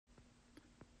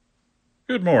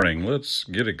Good morning. Let's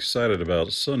get excited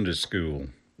about Sunday school.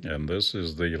 And this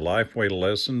is the Lifeway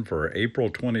lesson for April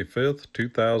 25th,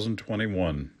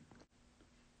 2021.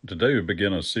 Today we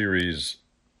begin a series,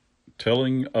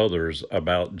 Telling Others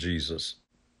About Jesus.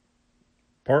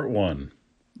 Part 1,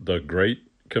 The Great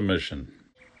Commission.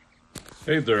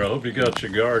 Hey there, I hope you got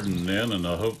your garden in, and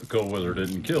I hope the cold weather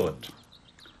didn't kill it.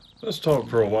 Let's talk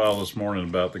for a while this morning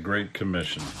about the Great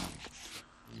Commission.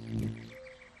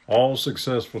 All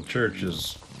successful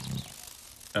churches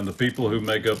and the people who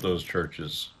make up those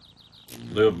churches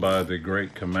live by the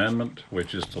Great Commandment,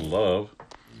 which is to love,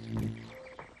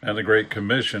 and the Great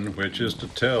Commission, which is to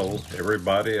tell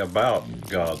everybody about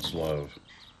God's love,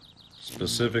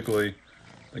 specifically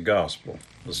the gospel,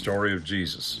 the story of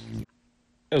Jesus.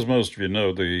 As most of you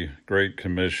know, the Great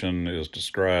Commission is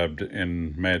described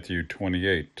in Matthew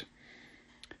 28.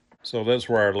 So that's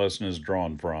where our lesson is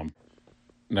drawn from.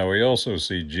 Now, we also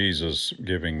see Jesus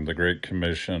giving the Great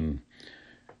Commission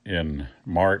in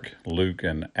Mark, Luke,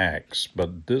 and Acts,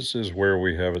 but this is where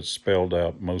we have it spelled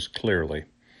out most clearly.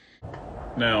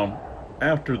 Now,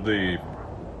 after the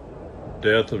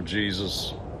death of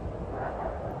Jesus,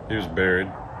 he was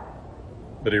buried,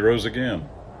 but he rose again.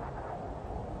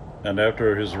 And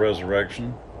after his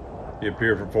resurrection, he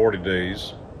appeared for 40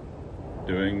 days,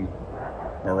 doing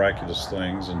miraculous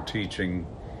things and teaching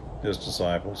his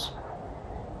disciples.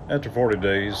 After 40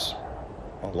 days,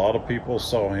 a lot of people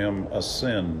saw him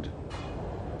ascend.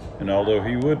 And although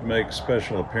he would make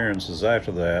special appearances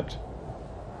after that,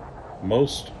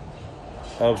 most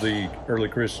of the early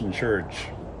Christian church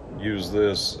used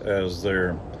this as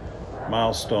their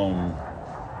milestone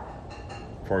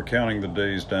for counting the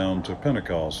days down to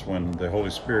Pentecost, when the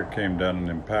Holy Spirit came down and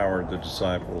empowered the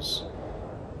disciples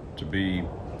to be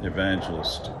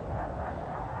evangelists.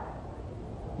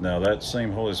 Now, that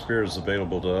same Holy Spirit is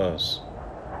available to us.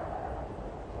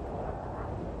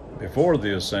 Before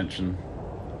the ascension,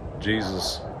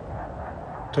 Jesus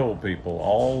told people,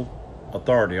 all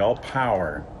authority, all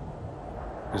power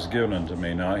is given unto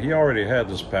me. Now, he already had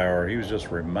this power. He was just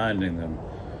reminding them,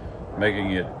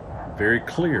 making it very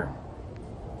clear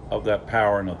of that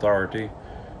power and authority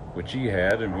which he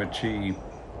had and which he,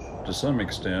 to some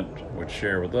extent, would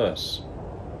share with us.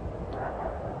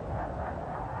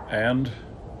 And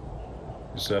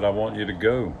he said, I want you to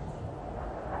go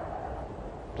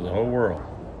to the whole world,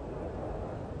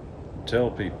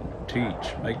 tell people,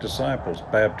 teach, make disciples,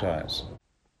 baptize.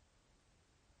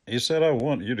 He said, I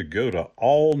want you to go to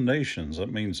all nations. That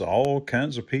means all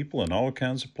kinds of people in all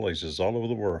kinds of places all over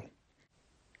the world.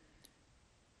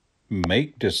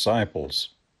 Make disciples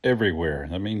everywhere.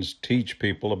 That means teach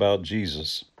people about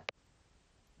Jesus.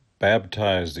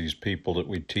 Baptize these people that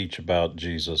we teach about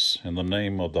Jesus in the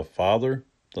name of the Father,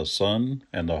 the Son,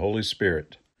 and the Holy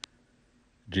Spirit.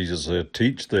 Jesus said,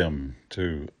 teach them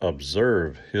to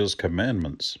observe his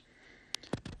commandments.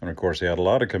 And of course, he had a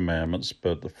lot of commandments,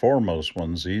 but the foremost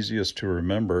ones, easiest to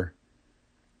remember,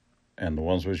 and the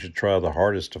ones we should try the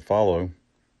hardest to follow,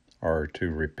 are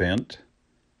to repent,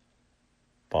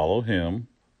 follow him,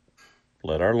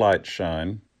 let our light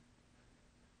shine,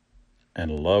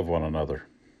 and love one another.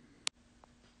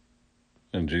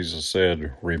 And Jesus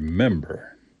said, remember,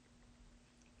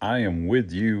 I am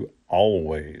with you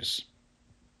always.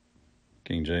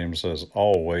 King James says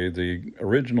always. The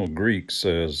original Greek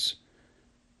says,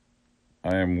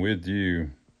 I am with you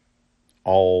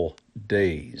all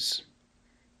days.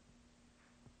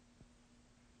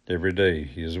 Every day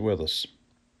he is with us.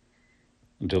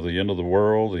 Until the end of the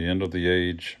world, the end of the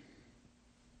age,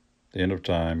 the end of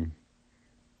time,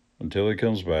 until he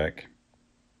comes back,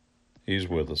 he's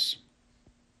with us.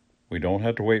 We don't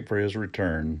have to wait for his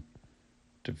return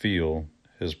to feel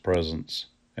his presence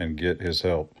and get his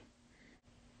help.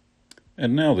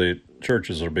 And now the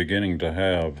churches are beginning to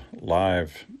have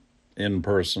live,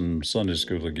 in-person Sunday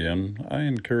school again. I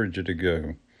encourage you to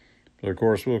go. But of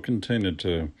course, we'll continue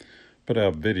to put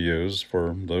out videos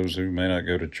for those who may not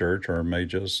go to church or may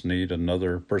just need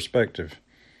another perspective.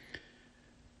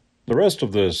 The rest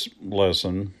of this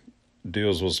lesson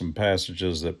deals with some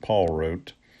passages that Paul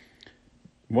wrote.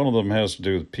 One of them has to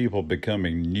do with people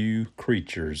becoming new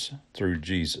creatures through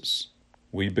Jesus.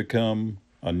 We become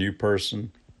a new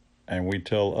person, and we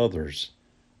tell others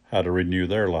how to renew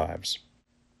their lives.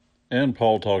 And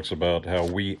Paul talks about how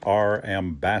we are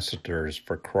ambassadors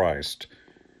for Christ.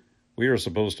 We are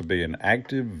supposed to be an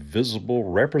active, visible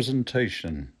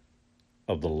representation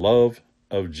of the love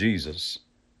of Jesus,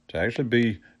 to actually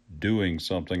be doing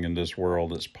something in this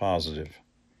world that's positive.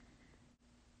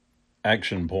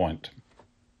 Action point.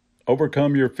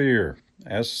 Overcome your fear.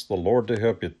 Ask the Lord to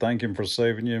help you. Thank him for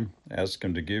saving you. Ask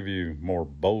him to give you more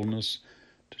boldness,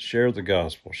 to share the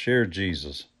gospel, share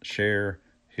Jesus, share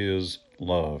his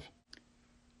love.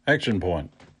 Action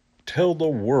point. Tell the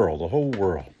world, the whole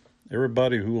world,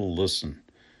 everybody who will listen,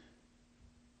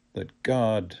 that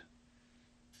God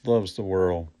loves the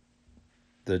world,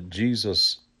 that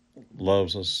Jesus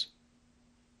loves us.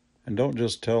 And don't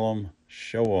just tell them,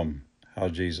 show them how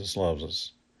Jesus loves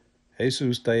us.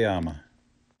 Jesus te ama.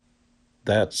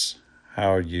 That's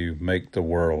how you make the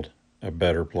world a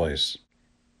better place.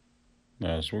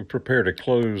 Now, as we prepare to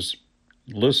close,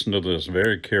 listen to this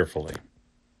very carefully.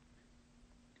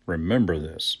 Remember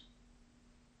this.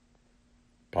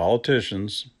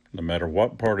 Politicians, no matter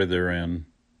what party they're in,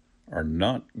 are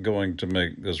not going to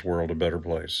make this world a better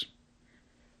place.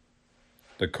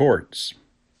 The courts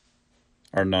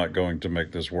are not going to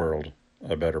make this world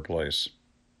a better place.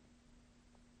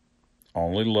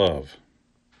 Only love.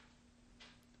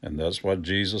 And that's what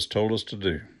Jesus told us to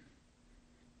do.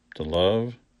 To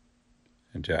love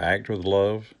and to act with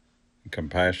love and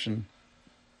compassion,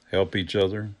 help each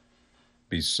other,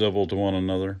 be civil to one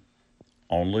another.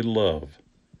 Only love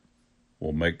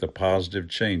will make the positive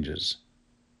changes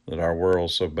that our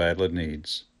world so badly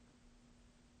needs.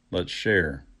 Let's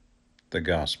share the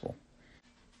gospel.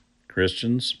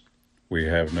 Christians, we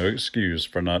have no excuse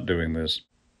for not doing this.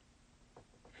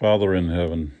 Father in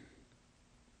heaven,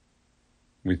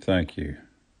 we thank you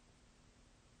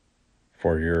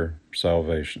for your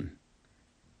salvation.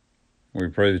 We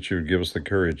pray that you would give us the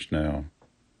courage now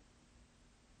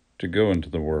to go into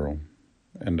the world,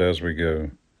 and as we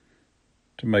go,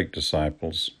 to make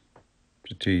disciples,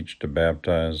 to teach, to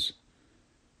baptize,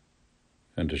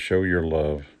 and to show your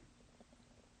love,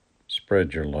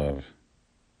 spread your love,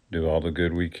 do all the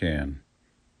good we can.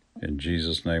 In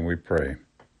Jesus' name we pray.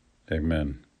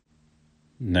 Amen.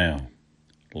 Now,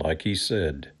 like he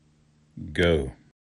said, go.